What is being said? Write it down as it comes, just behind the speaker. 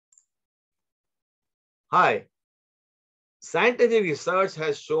Hi. Scientific research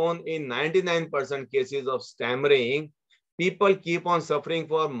has shown in 99% cases of stammering, people keep on suffering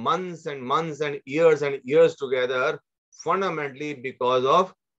for months and years together, fundamentally because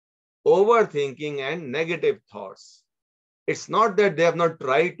of overthinking and negative thoughts. It's not that they have not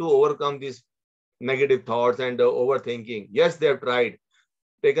tried to overcome these negative thoughts and overthinking. Yes, they have tried,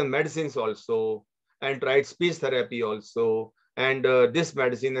 taken medicines also, and tried speech therapy also, and this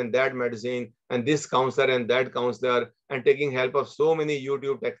medicine and that medicine, and this counselor and that counselor, and taking help of so many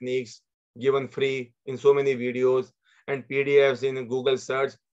YouTube techniques given free in so many videos and PDFs in Google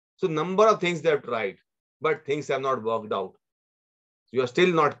search. So number of things they have tried, but things have not worked out. You are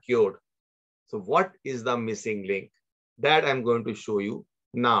still not cured. So what is the missing link? That I'm going to show you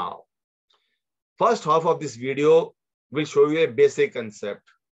now. First half of this video will show you a basic concept.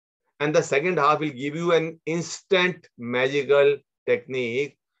 And the second half will give you an instant magical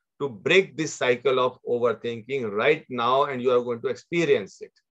technique to break this cycle of overthinking right now, and you are going to experience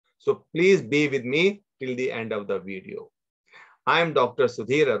it. So please be with me till the end of the video. I am Dr.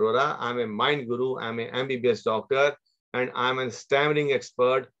 Sudhir Arora. I'm a mind guru. I'm an MBBS doctor, and I'm a stammering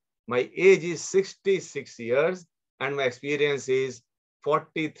expert. My age is 66 years, and my experience is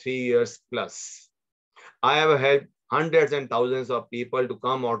 43 years plus. I have helped hundreds and thousands of people to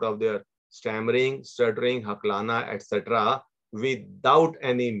come out of their stammering, stuttering, Haklana, etc. without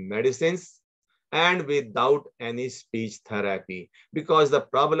any medicines and without any speech therapy. Because the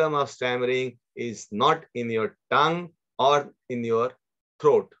problem of stammering is not in your tongue or in your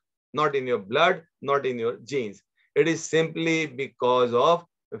throat, not in your blood, not in your genes. It is simply because of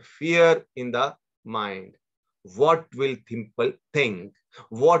fear in the mind. What will people think?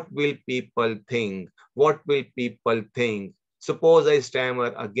 What will people think? What will people think? Suppose I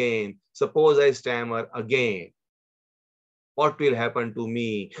stammer again. Suppose I stammer again. What will happen to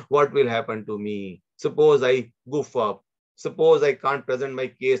me? What will happen to me? Suppose I goof up. Suppose I can't present my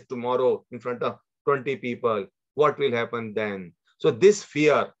case tomorrow in front of 20 people. What will happen then? So this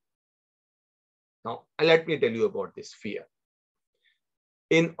fear. Now, let me tell you about this fear.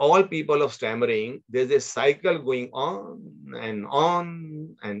 In all people of stammering, there's a cycle going on and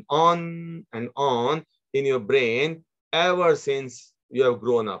on and on and on in your brain ever since you have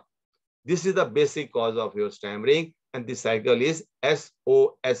grown up. This is the basic cause of your stammering, and this cycle is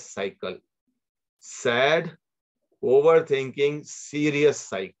S.O.S cycle. Sad, overthinking, serious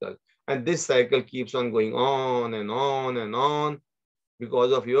cycle. And this cycle keeps on going on and on and on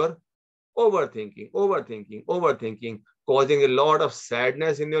because of your overthinking, causing a lot of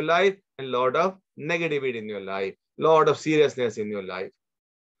sadness in your life and a lot of negativity in your life, lot of seriousness in your life.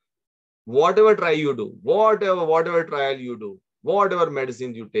 Whatever try you do, whatever trial you do, whatever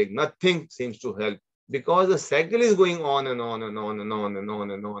medicines you take, nothing seems to help because the cycle is going on and on and on and on and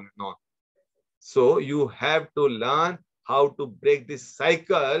on and on and on. So you have to learn how to break this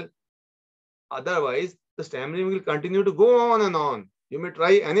cycle. Otherwise, the stammering will continue to go on and on. You may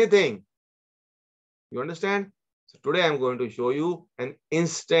try anything. You understand? So today I'm going to show you an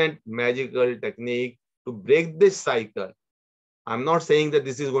instant magical technique to break this cycle. I'm not saying that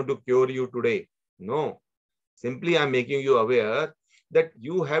this is going to cure you today. No. Simply I'm making you aware that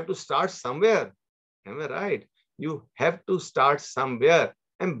you have to start somewhere. Am I right? You have to start somewhere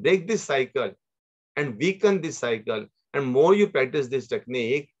and break this cycle and weaken this cycle. And more you practice this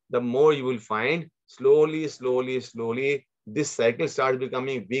technique, the more you will find slowly, this cycle starts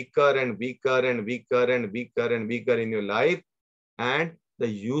becoming weaker and weaker and weaker and weaker and weaker in your life. And the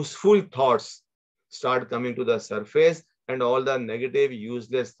useful thoughts start coming to the surface, and all the negative,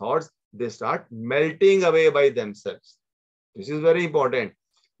 useless thoughts, they start melting away by themselves. This is very important.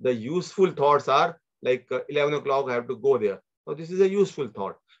 The useful thoughts are like 11 o'clock, I have to go there. So this is a useful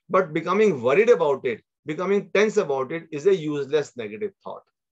thought. But becoming worried about it, becoming tense about it is a useless negative thought.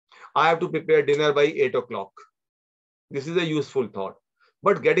 I have to prepare dinner by 8 o'clock. This is a useful thought.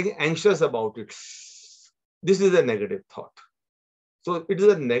 But getting anxious about it, this is a negative thought. So it is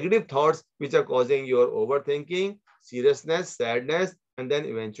the negative thoughts which are causing your overthinking, seriousness, sadness, and then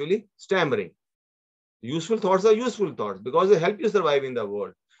eventually stammering. Useful thoughts are useful thoughts because they help you survive in the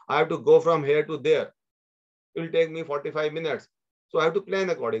world. I have to go from here to there. It will take me 45 minutes. So I have to plan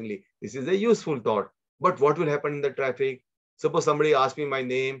accordingly. This is a useful thought. But what will happen in the traffic? Suppose somebody asks me my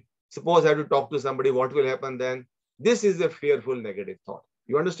name. Suppose I have to talk to somebody. What will happen then? This is a fearful negative thought.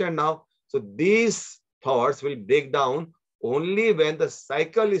 You understand now? So these thoughts will break down only when the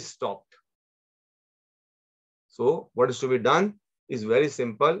cycle is stopped. So what is to be done is very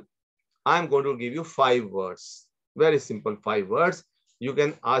simple. I'm going to give you 5 words. Very simple 5 words. You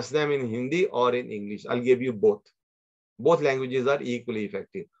can ask them in Hindi or in English. I'll give you both. Both languages are equally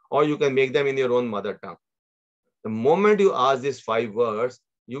effective. or you can make them in your own mother tongue. The moment you ask these 5 words,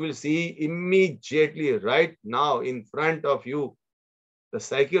 you will see immediately right now in front of you, the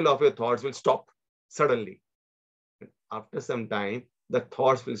cycle of your thoughts will stop suddenly. After some time, the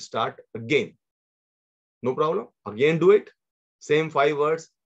thoughts will start again. No problem. Again, do it. Same 5 words.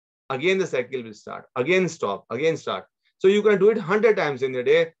 Again, the cycle will start. Again, stop. Again, start. So you can do it 100 times in a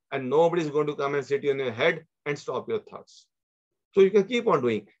day and nobody is going to come and sit you in your head and stop your thoughts. So you can keep on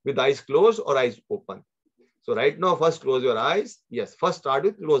doing with eyes closed or eyes open. So right now, first close your eyes. Yes, first start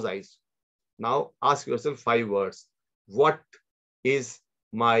with closed eyes. Now ask yourself 5 words. What is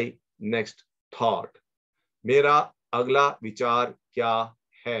my next thought? Mera agla vichar kya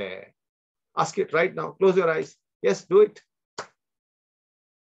hai? Ask it right now. Close your eyes. Yes, do it.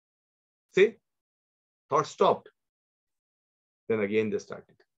 See? Thought stopped. Then again they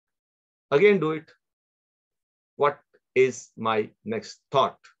started. Again do it. What is my next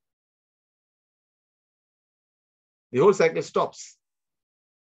thought? The whole cycle stops.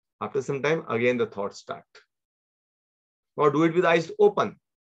 After some time, again the thoughts start. Now do it with eyes open.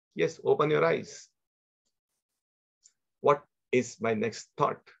 Yes, open your eyes. What is my next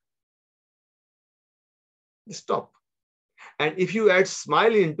thought? Stop. And if you add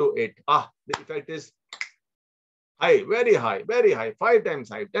smile into it, the effect is high, very high, very high, 5 times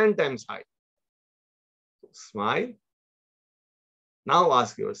high, 10 times high. Smile. Now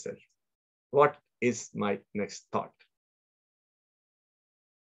ask yourself, what is my next thought?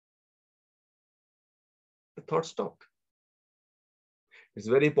 The thought stopped. It's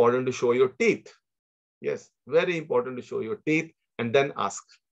very important to show your teeth. Yes, very important to show your teeth and then ask,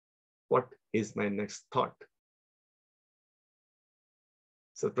 what is my next thought?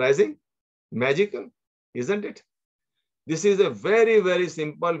 Surprising? Magical? Isn't it? This is a very, very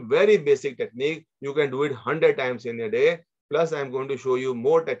simple, very basic technique. You can do it 100 times in a day. Plus, I'm going to show you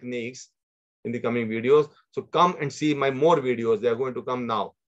more techniques in the coming videos. So come and see my more videos. They are going to come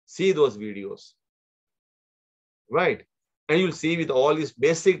now. See those videos. Right? And you'll see with all these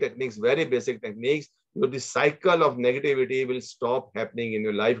basic techniques, very basic techniques, the cycle of negativity will stop happening in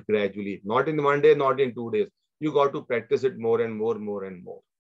your life gradually. Not in 1 day, not in 2 days. You got to practice it more and more, more and more.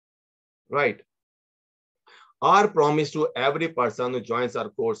 Right? Our promise to every person who joins our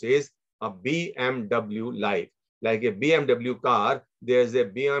course is a BMW life. Like a BMW car, there's a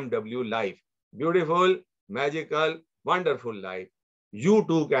BMW life. Beautiful, magical, wonderful life. You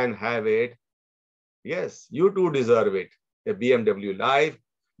too can have it. Yes, you too deserve it. A BMW life.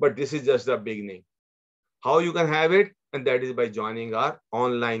 But this is just the beginning. How you can have it? And that is by joining our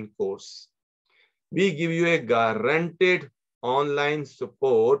online course. We give you a guaranteed online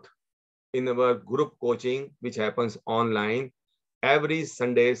support in our group coaching, which happens online every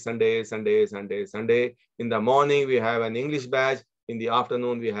Sunday. In the morning, we have an English batch. In the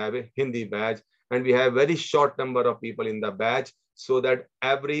afternoon, we have a Hindi batch. And we have very short number of people in the batch so that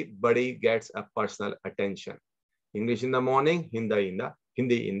everybody gets a personal attention. English in the morning, Hindi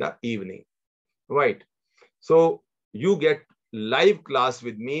in the evening. Right. So you get live class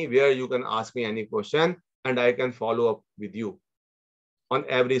with me where you can ask me any question and I can follow up with you on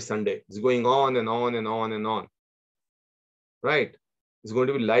every Sunday. It's going on and on and on and on. Right? It's going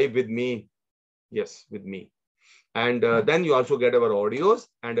to be live with me. Yes, with me. And then you also get our audios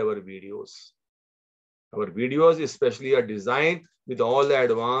and our videos. Our videos especially are designed with all the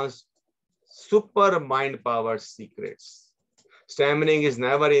advanced super mind power secrets. Stammering is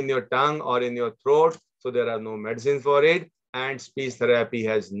never in your tongue or in your throat, so there are no medicines for it, and speech therapy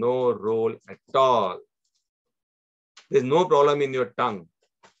has no role at all. There's no problem in your tongue.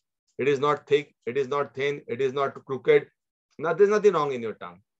 It is not thick, it is not thin, it is not crooked. There's nothing wrong in your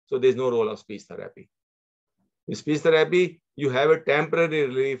tongue. So there's no role of speech therapy. In speech therapy, you have a temporary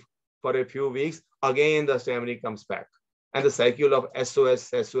relief for a few weeks. Again, the stammering comes back. And the cycle of S.O.S.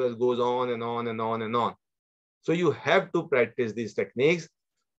 goes on and on and on and on. So you have to practice these techniques.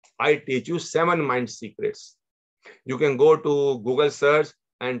 I teach you 7 mind secrets. You can go to Google search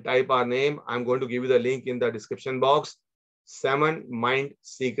and type our name. I'm going to give you the link in the description box. 7 Mind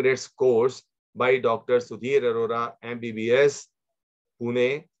Secrets course by Dr. Sudhir Arora MBBS,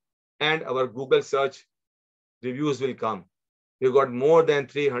 Pune. And our Google search reviews will come. We've got more than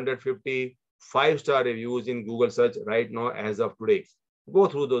 350 5-star reviews in Google search right now as of today. Go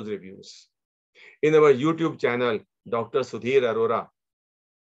through those reviews. In our YouTube channel, Dr. Sudhir Arora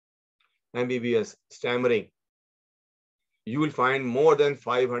MBBS, Stammering, you will find more than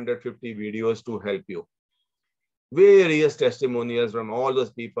 550 videos to help you. Various testimonials from all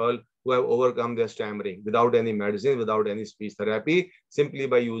those people who have overcome their stammering without any medicine, without any speech therapy, simply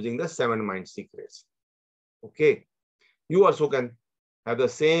by using the 7 mind secrets. Okay. You also can have the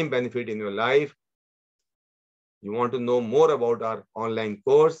same benefit in your life. You want to know more about our online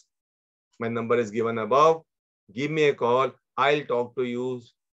course, my number is given above. Give me a call. I'll talk to you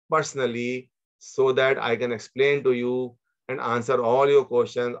personally so that I can explain to you and answer all your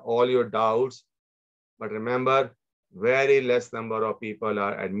questions, all your doubts. But remember, very less number of people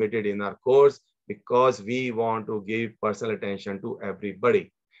are admitted in our course because we want to give personal attention to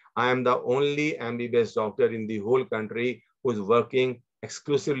everybody. I am the only MBBS doctor in the whole country who is working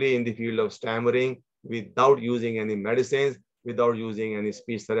exclusively in the field of stammering without using any medicines, without using any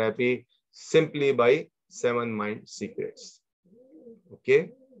speech therapy, simply by 7 mind secrets.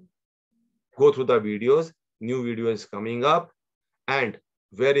 Okay. Go through the videos. New video is coming up. And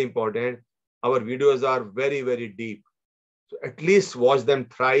very important, our videos are very, very deep. So at least watch them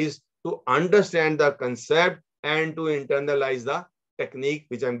thrice to understand the concept and to internalize the technique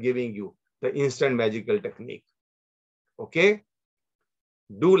which I'm giving you, the instant magical technique. Okay.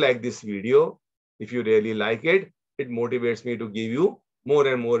 Do like this video. If you really like it, it motivates me to give you more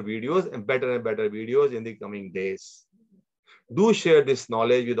and more videos and better videos in the coming days. Do share this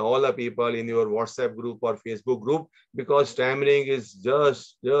knowledge with all the people in your WhatsApp group or Facebook group because stammering is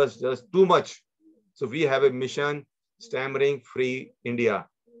just too much. So we have a mission, Stammering-free India.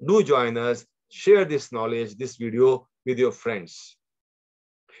 Do join us, share this knowledge, this video with your friends.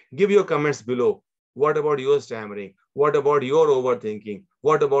 Give your comments below. What about your stammering? What about your overthinking?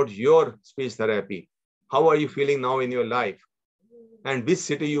 What about your speech therapy? How are you feeling now in your life? And which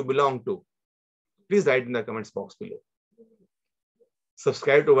city you belong to? Please write in the comments box below.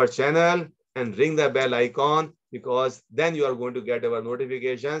 Subscribe to our channel and ring the bell icon because then you are going to get our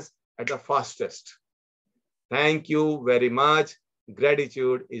notifications at the fastest. Thank you very much.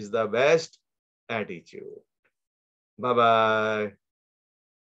 Gratitude is the best attitude. Bye-bye.